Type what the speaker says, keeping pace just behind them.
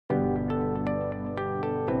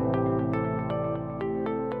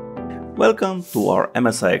Welcome to our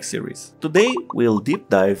MSIX series. Today we'll deep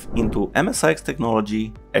dive into MSIX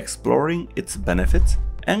technology, exploring its benefits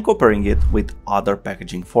and comparing it with other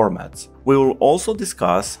packaging formats. We will also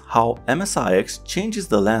discuss how MSIX changes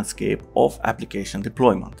the landscape of application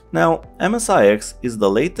deployment. Now, MSIX is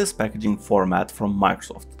the latest packaging format from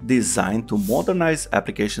Microsoft, designed to modernize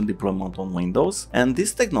application deployment on Windows, and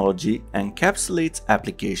this technology encapsulates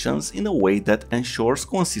applications in a way that ensures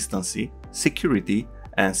consistency, security,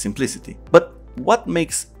 and simplicity. But what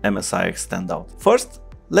makes MSIX stand out? First,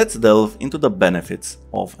 let's delve into the benefits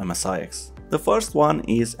of MSIX. The first one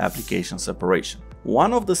is application separation.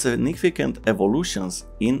 One of the significant evolutions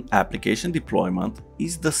in application deployment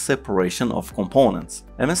is the separation of components.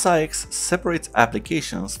 MSIX separates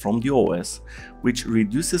applications from the OS, which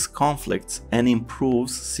reduces conflicts and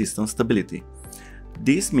improves system stability.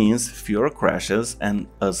 This means fewer crashes and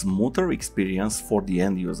a smoother experience for the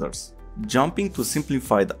end users. Jumping to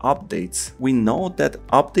simplified updates, we know that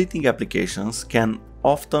updating applications can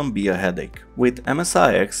often be a headache. With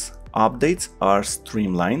MSIX, updates are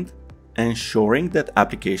streamlined, ensuring that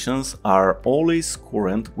applications are always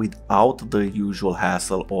current without the usual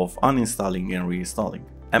hassle of uninstalling and reinstalling.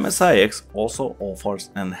 MSIX also offers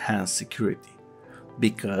enhanced security,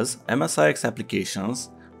 because MSIX applications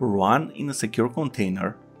run in a secure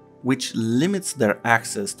container, which limits their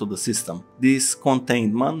access to the system. This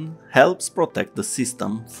containment helps protect the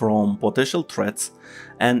system from potential threats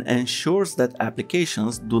and ensures that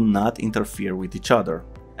applications do not interfere with each other.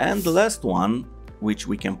 And the last one, which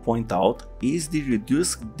we can point out, is the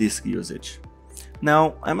reduced disk usage.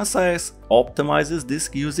 Now, MSIX optimizes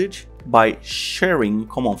disk usage by sharing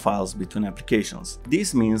common files between applications.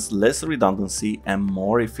 This means less redundancy and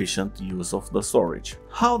more efficient use of the storage.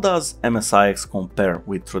 How does MSIX compare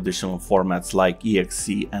with traditional formats like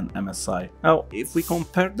EXE and MSI? Now, if we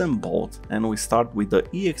compare them both and we start with the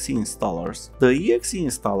EXE installers, the EXE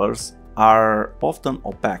installers are often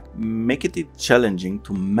opaque, making it challenging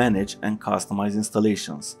to manage and customize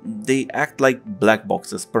installations. They act like black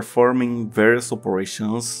boxes, performing various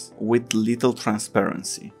operations with little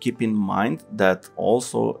transparency. Keep in mind that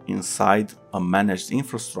also inside a managed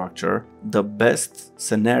infrastructure, the best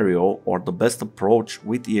scenario or the best approach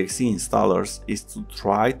with EXE installers is to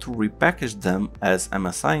try to repackage them as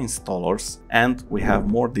MSI installers, and we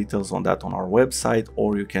have more details on that on our website,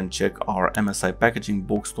 or you can check our MSI packaging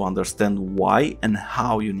books to understand why and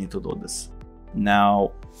how you need to do this.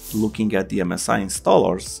 Now, looking at the MSI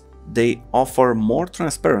installers, they offer more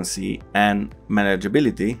transparency and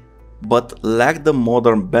manageability, but lack the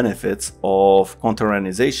modern benefits of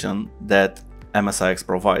containerization that MSIX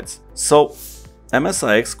provides. So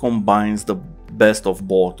MSIX combines the best of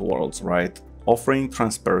both worlds, right? Offering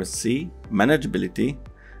transparency, manageability,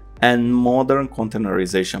 and modern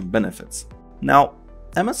containerization benefits. Now,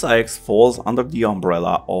 MSIX falls under the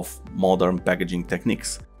umbrella of modern packaging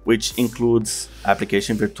techniques, which includes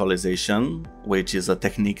application virtualization, which is a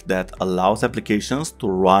technique that allows applications to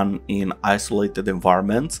run in isolated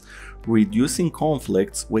environments, reducing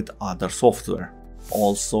conflicts with other software.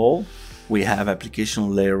 Also, we have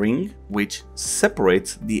application layering, which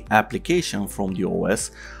separates the application from the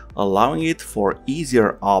OS, allowing it for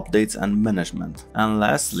easier updates and management. And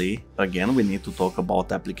lastly, again, we need to talk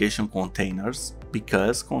about application containers,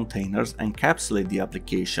 because containers encapsulate the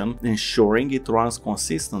application, ensuring it runs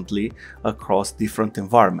consistently across different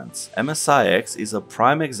environments. MSIX is a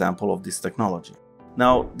prime example of this technology.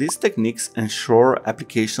 Now, these techniques ensure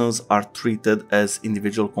applications are treated as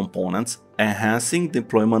individual components, enhancing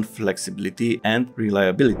deployment flexibility and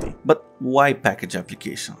reliability. But why package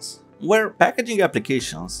applications? Where packaging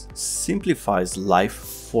applications simplifies life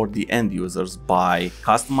for the end users by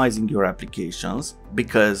customizing your applications,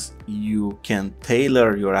 because you can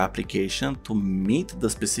tailor your application to meet the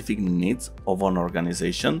specific needs of an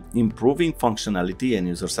organization, improving functionality and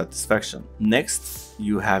user satisfaction. Next,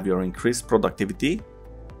 you have your increased productivity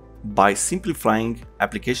by simplifying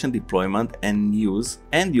application deployment and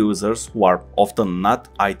end users who are often not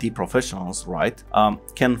IT professionals, right,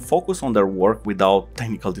 can focus on their work without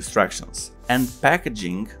technical distractions. And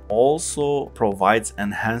packaging also provides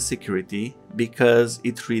enhanced security because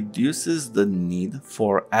it reduces the need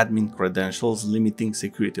for admin credentials, limiting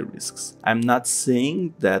security risks. I'm not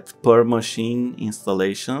saying that per machine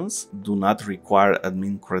installations do not require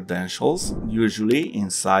admin credentials. Usually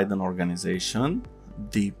inside an organization,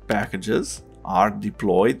 the packages are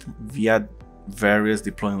deployed via various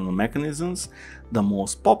deployment mechanisms, the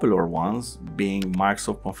most popular ones being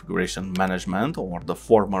Microsoft Configuration Management, or the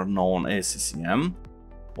former known SCCM,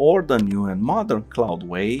 or the new and modern cloud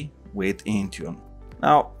way with Intune.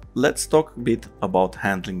 Now, let's talk a bit about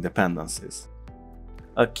handling dependencies.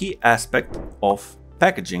 A key aspect of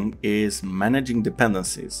packaging is managing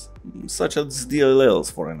dependencies, such as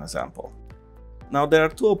DLLs for an example. Now there are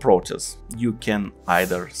two approaches. You can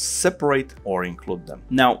either separate or include them.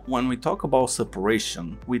 Now when we talk about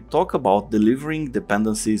separation, we talk about delivering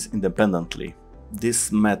dependencies independently.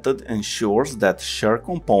 This method ensures that shared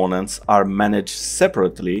components are managed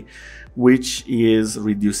separately, which is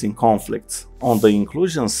reducing conflicts. On the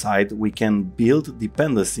inclusion side, we can build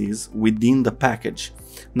dependencies within the package.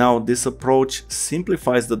 Now, this approach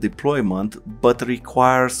simplifies the deployment, but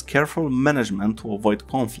requires careful management to avoid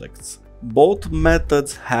conflicts. Both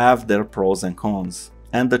methods have their pros and cons,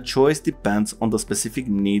 and the choice depends on the specific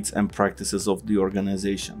needs and practices of the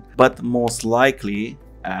organization. But most likely,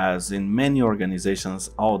 as in many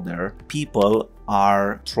organizations out there, people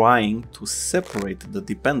are trying to separate the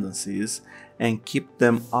dependencies and keep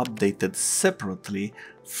them updated separately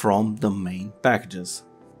from the main packages.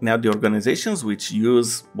 Now, the organizations which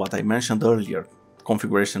use what I mentioned earlier,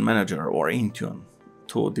 Configuration Manager or Intune,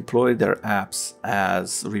 to deploy their apps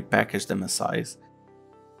as repackaged MSIs,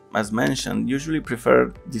 as mentioned, usually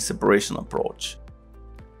prefer the separation approach.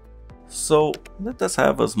 So let us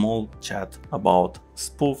have a small chat about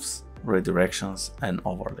spoofs, redirections, and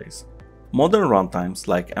overlays. Modern runtimes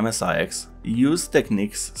like MSIX use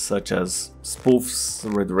techniques such as spoofs,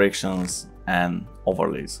 redirections, and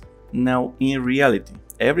overlays. Now, in reality,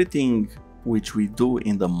 everything which we do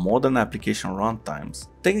in the modern application runtimes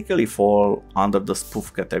technically fall under the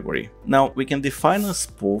spoof category. Now, we can define a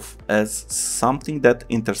spoof as something that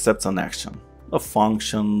intercepts an action, a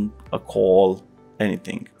function, a call,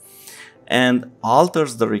 anything, and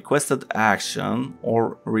alters the requested action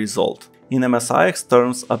or result. In MSIX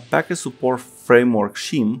terms, a package support framework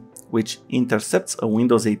shim, which intercepts a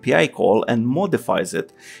Windows API call and modifies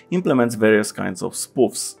it, implements various kinds of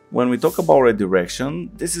spoofs. When we talk about redirection,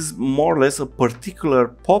 this is more or less a particular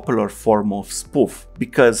popular form of spoof,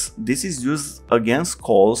 because this is used against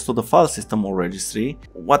calls to the file system or registry.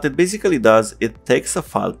 What it basically does, it takes a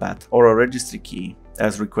file path or a registry key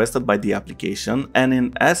as requested by the application, and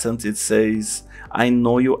in essence it says, I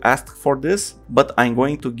know you asked for this, but I'm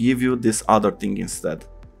going to give you this other thing instead.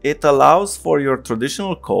 It allows for your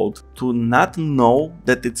traditional code to not know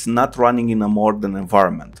that it's not running in a modern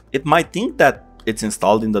environment. It might think that it's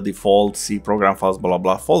installed in the default C program files blah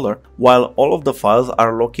blah folder, while all of the files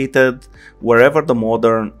are located wherever the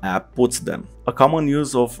modern app puts them. A common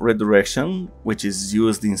use of redirection, which is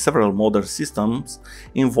used in several modern systems,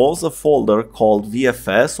 involves a folder called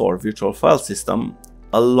VFS or Virtual File System,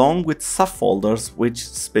 along with subfolders with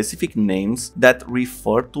specific names that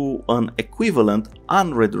refer to an equivalent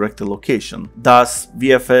unredirected location. Thus,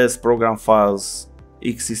 VFS program files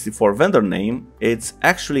x64 vendor name, it's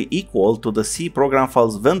actually equal to the C program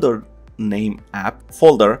files vendor name app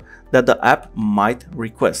folder that the app might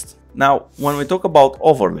request. Now, when we talk about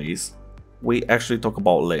overlays, we actually talk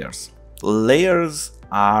about layers. Layers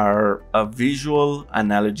are a visual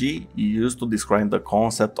analogy used to describe the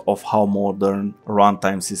concept of how modern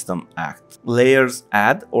runtime systems act. Layers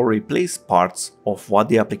add or replace parts of what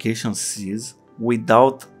the application sees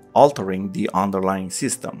without altering the underlying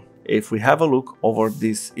system. If we have a look over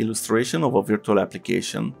this illustration of a virtual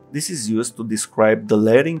application, this is used to describe the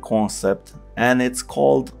layering concept, and it's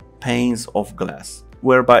called panes of glass,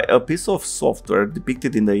 whereby a piece of software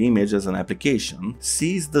depicted in the image as an application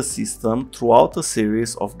sees the system throughout a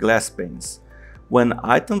series of glass panes. When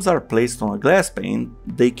items are placed on a glass pane,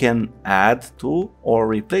 they can add to or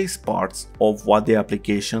replace parts of what the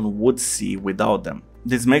application would see without them.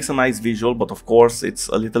 This makes a nice visual, but of course it's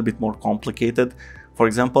a little bit more complicated. For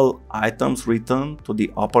example, items written to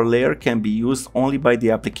the upper layer can be used only by the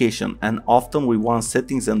application, and often we want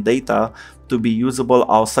settings and data to be usable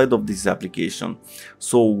outside of this application.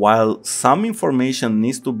 So while some information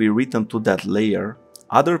needs to be written to that layer,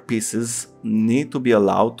 other pieces need to be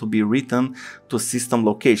allowed to be written to system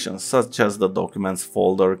locations, such as the documents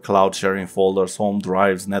folder, cloud sharing folders, home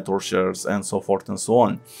drives, network shares, and so forth and so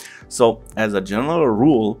on. So as a general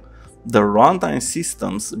rule, the runtime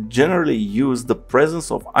systems generally use the presence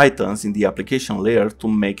of items in the application layer to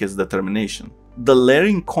make its determination. The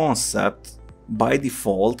layering concept, by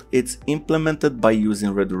default, it's implemented by using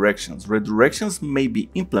redirections. Redirections may be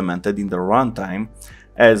implemented in the runtime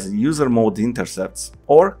as user mode intercepts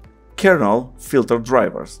or kernel filter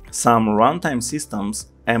drivers. Some runtime systems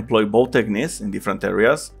employ both techniques in different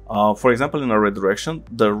areas. For example, in a redirection,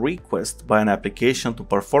 the request by an application to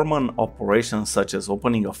perform an operation such as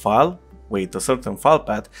opening a file with a certain file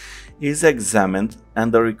path is examined,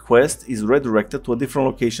 and the request is redirected to different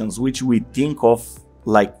locations, which we think of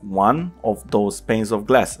like one of those panes of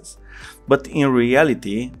glasses. But in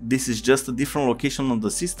reality, this is just a different location on the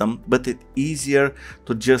system, but it's easier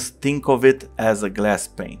to just think of it as a glass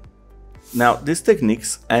pane. Now, these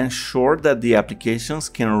techniques ensure that the applications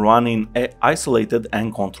can run in isolated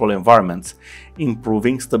and controlled environments,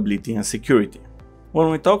 improving stability and security. When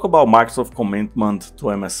we talk about Microsoft commitment to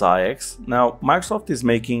MSIX, now Microsoft is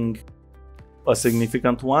making a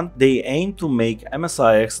significant one. They aim to make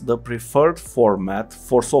MSIX the preferred format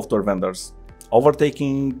for software vendors,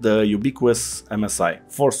 overtaking the ubiquitous MSI.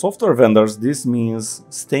 For software vendors, this means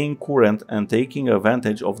staying current and taking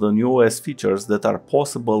advantage of the new OS features that are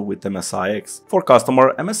possible with MSIX. For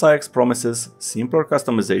customer, MSIX promises simpler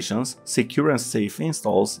customizations, secure and safe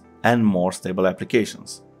installs, and more stable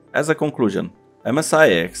applications. As a conclusion,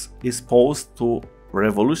 MSIX is posed to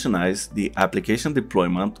revolutionize the application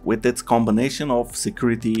deployment with its combination of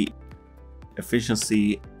security,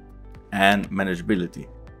 efficiency, and manageability.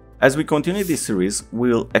 As we continue this series,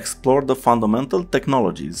 we'll explore the fundamental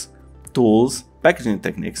technologies, tools, packaging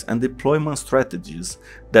techniques, and deployment strategies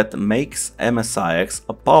that makes MSIX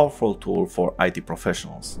a powerful tool for IT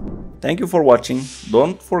professionals. Thank you for watching.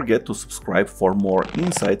 Don't forget to subscribe for more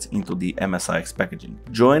insights into the MSIX packaging.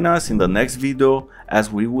 Join us in the next video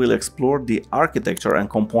as we will explore the architecture and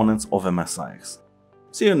components of MSIX.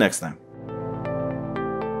 See you next time.